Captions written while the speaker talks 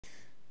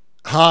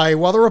Hi,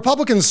 while the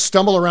Republicans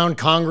stumble around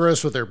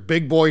Congress with their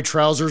big boy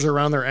trousers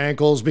around their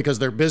ankles because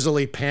they're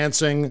busily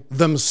pantsing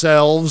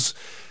themselves,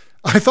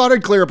 I thought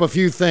I'd clear up a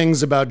few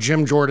things about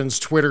Jim Jordan's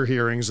Twitter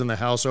hearings in the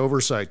House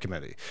Oversight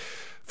Committee.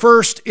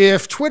 First,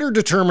 if Twitter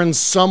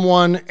determines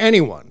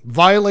anyone,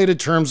 violated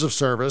terms of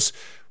service,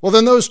 well,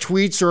 then those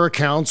tweets or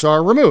accounts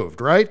are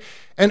removed, right?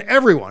 And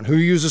everyone who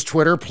uses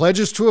Twitter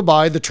pledges to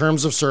abide the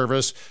terms of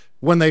service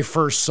when they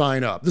first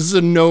sign up. This is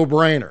a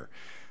no-brainer.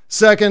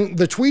 Second,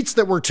 the tweets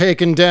that were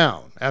taken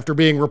down after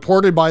being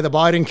reported by the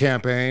Biden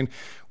campaign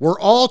were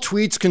all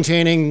tweets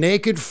containing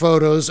naked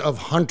photos of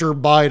Hunter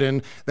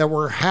Biden that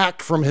were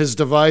hacked from his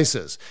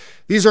devices.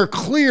 These are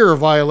clear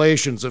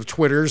violations of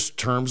Twitter's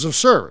terms of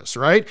service,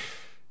 right?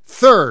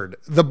 Third,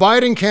 the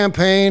Biden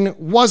campaign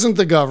wasn't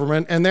the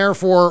government and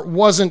therefore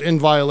wasn't in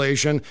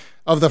violation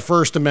of the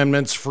First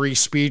Amendment's free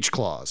speech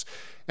clause.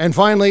 And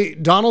finally,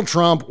 Donald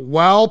Trump,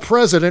 while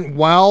president,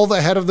 while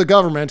the head of the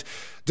government,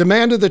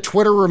 demanded that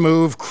Twitter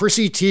remove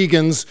Chrissy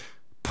Teigen's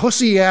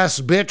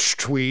pussy-ass bitch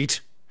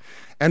tweet.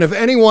 And if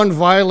anyone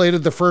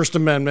violated the First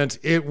Amendment,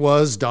 it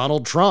was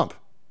Donald Trump.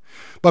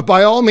 But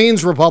by all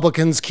means,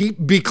 Republicans, keep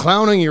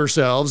beclowning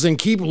yourselves and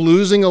keep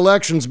losing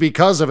elections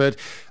because of it.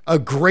 A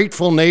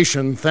grateful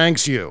nation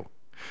thanks you.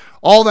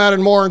 All that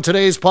and more in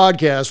today's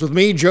podcast with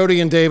me,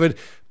 Jody and David,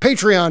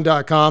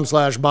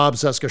 patreon.com/Bob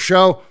Cesca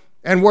Show,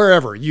 and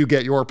wherever you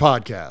get your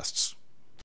podcasts.